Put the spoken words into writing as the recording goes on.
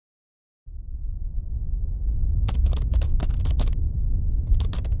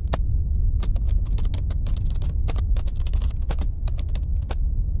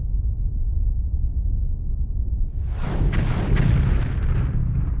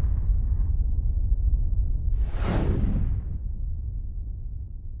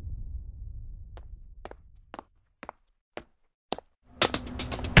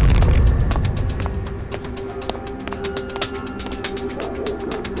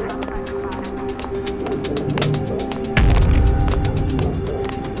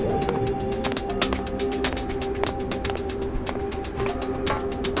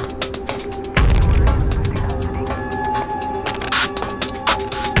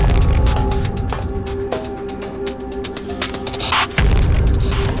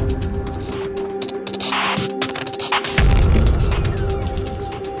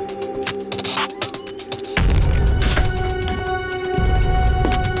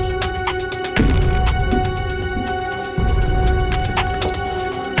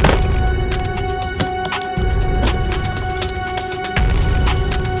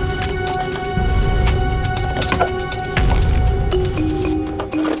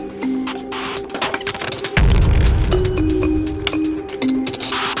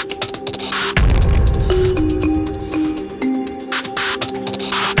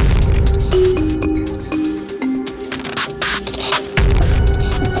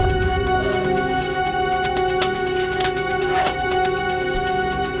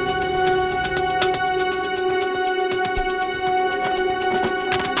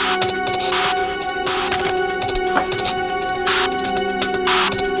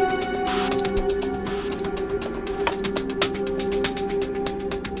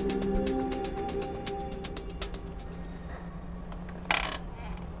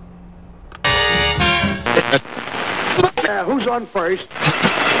on first.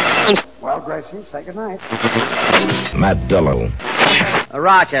 Well, Gracie, say goodnight. Matt Dillon.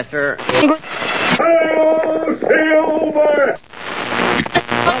 Rochester. Oh, Silver!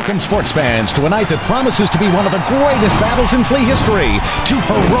 Welcome, sports fans, to a night that promises to be one of the greatest battles in Flea history. Two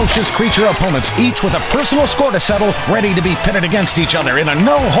ferocious creature opponents, each with a personal score to settle, ready to be pitted against each other in a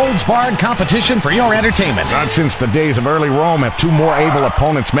no-holds-barred competition for your entertainment. Not since the days of early Rome have two more able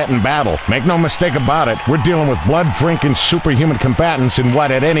opponents met in battle. Make no mistake about it, we're dealing with blood-drinking superhuman combatants in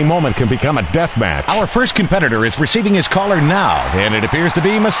what at any moment can become a death match. Our first competitor is receiving his caller now, and it appears to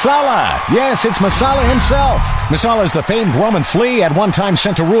be Masala. Yes, it's Masala himself. Masala is the famed Roman flea, at one time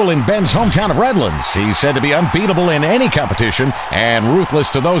sent to rule in Ben's hometown of Redlands. He's said to be unbeatable in any competition and ruthless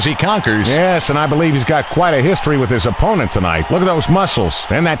to those he conquers. Yes, and I believe he's got quite a history with his opponent tonight. Look at those muscles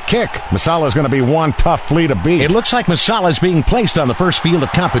and that kick. Masala's going to be one tough flea to beat. It looks like Masala's being placed on the first field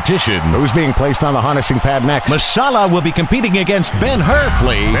of competition. Who's being placed on the harnessing pad next? Masala will be competing against Ben Hur,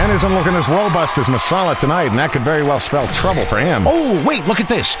 Flea. Ben isn't looking as robust as Masala tonight, and that could very well spell trouble for him. Oh, wait, look at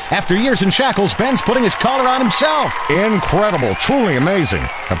this. After years in shackles, Ben's putting his collar on himself. Incredible. Truly amazing.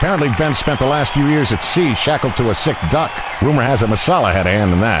 Apparently, Ben spent the last few years at sea shackled to a sick duck. Rumor has it Masala had a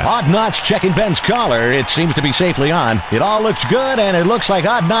hand in that. Odd Knot's checking Ben's collar. It seems to be safely on. It all looks good, and it looks like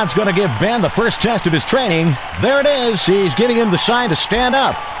Odd Knot's going to give Ben the first test of his training. There it is. He's getting him the sign to stand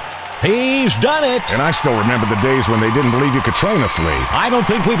up. He's done it. And I still remember the days when they didn't believe you could train a flea. I don't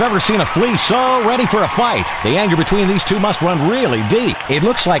think we've ever seen a flea so ready for a fight. The anger between these two must run really deep. It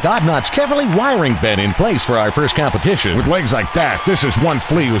looks like Odd Knot's carefully wiring Ben in place for our first competition. With legs like that, this is one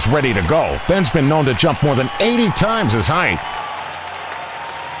flea who's ready to go. Ben's been known to jump more than 80 times his height.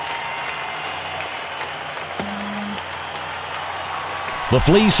 The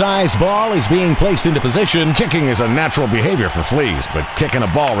flea-sized ball is being placed into position. Kicking is a natural behavior for fleas, but kicking a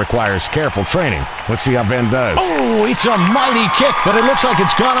ball requires careful training. Let's see how Ben does. Oh, it's a mighty kick, but it looks like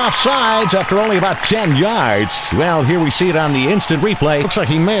it's gone off sides after only about 10 yards. Well, here we see it on the instant replay. Looks like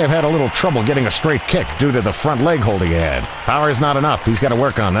he may have had a little trouble getting a straight kick due to the front leg hold he had. Power is not enough. He's got to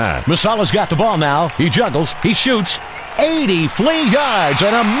work on that. Masala's got the ball now. He juggles. He shoots. 80 flea yards,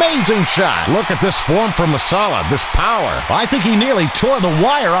 an amazing shot. Look at this form from Masala, this power. I think he nearly tore the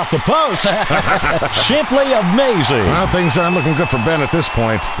wire off the post. Simply amazing. Well, things aren't looking good for Ben at this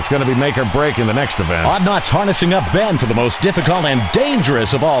point. It's going to be make or break in the next event. Odd Knot's harnessing up Ben for the most difficult and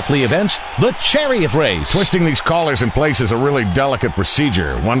dangerous of all flea events, the chariot race. Twisting these collars in place is a really delicate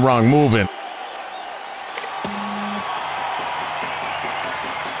procedure. One wrong move and...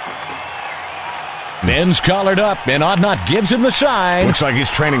 Ben's collared up, and Odd Knot gives him the sign. Looks like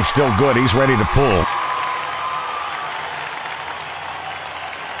his training's still good. He's ready to pull.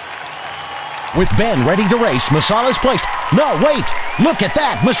 With Ben ready to race, Masala's placed. No, wait! Look at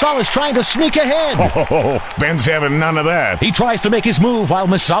that! Masala's trying to sneak ahead! Oh, Ben's having none of that. He tries to make his move while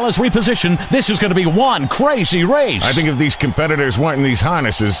Masala's repositioned. This is going to be one crazy race. I think if these competitors weren't in these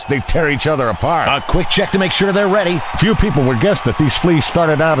harnesses, they'd tear each other apart. A quick check to make sure they're ready. Few people would guess that these fleas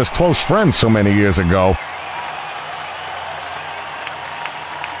started out as close friends so many years ago.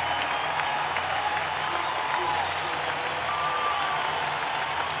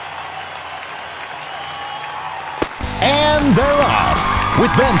 And they're off. With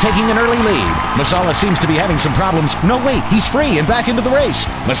Ben taking an early lead, Masala seems to be having some problems. No, wait, he's free and back into the race.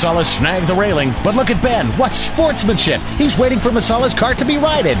 Masala snagged the railing, but look at Ben. What sportsmanship. He's waiting for Masala's cart to be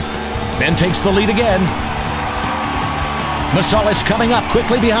righted. Ben takes the lead again. Masala's coming up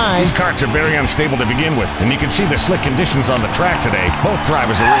quickly behind. These carts are very unstable to begin with, and you can see the slick conditions on the track today. Both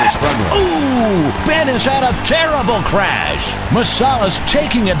drivers are really struggling. Ooh, Ben has had a terrible crash. Masala's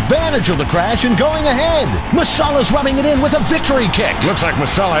taking advantage of the crash and going ahead. Masala's rubbing it in with a victory kick. Looks like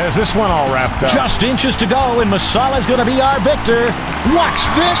Masala has this one all wrapped up. Just inches to go, and Masala's going to be our victor. Watch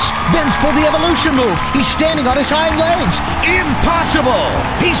this. Ben's pulled the evolution move. He's standing on his hind legs. Impossible.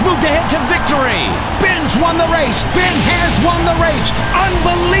 He's moved ahead to victory. Ben's won the race. Ben has won the race.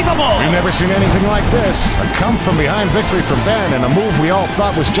 Unbelievable. We've never seen anything like this. A come-from-behind victory for Ben and a move we all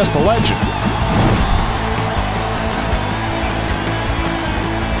thought was just a legend.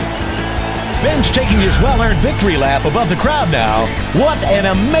 Ben's taking his well-earned victory lap above the crowd now. What an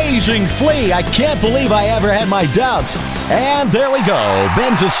amazing flea. I can't believe I ever had my doubts. And there we go.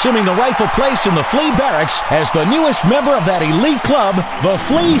 Ben's assuming the rightful place in the flea barracks as the newest member of that elite club, the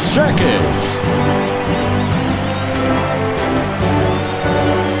Flea Circus.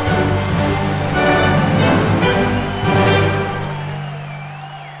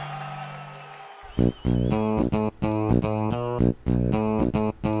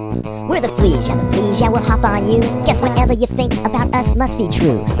 We're the fleas, yeah, the fleas, yeah, we'll hop on you. Guess whatever you think about us must be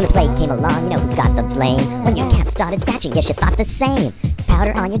true. When the plague came along, you know who got the blame. When your cat started scratching, guess you thought the same.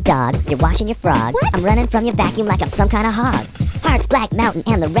 Powder on your dog, you're washing your frog. What? I'm running from your vacuum like I'm some kind of hog. Hearts, Black Mountain,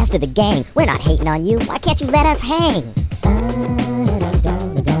 and the rest of the gang. We're not hating on you, why can't you let us hang?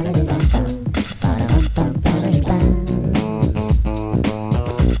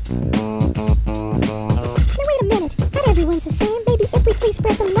 Everyone's the same, baby. If we please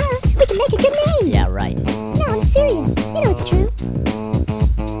spread the love, we can make a good name. Yeah, right. No, I'm serious. You know it's true.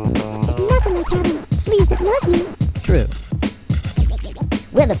 There's nothing like having fleas that love you. True.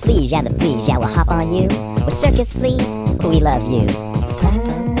 We're the fleas, yeah, the fleas, yeah, we'll hop on you. We're circus fleas, we love you.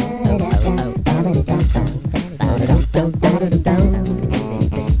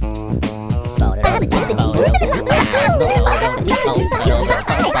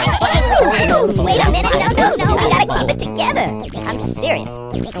 Wait a minute, no, we gotta keep it together. I'm serious.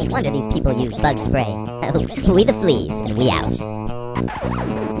 No wonder these people use bug spray. We the fleas, and we out.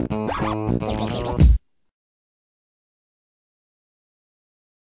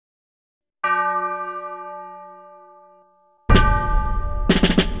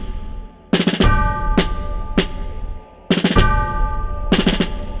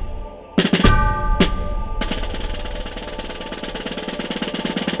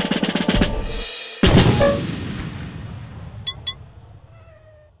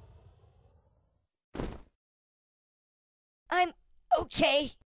 I'm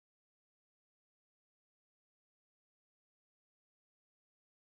okay.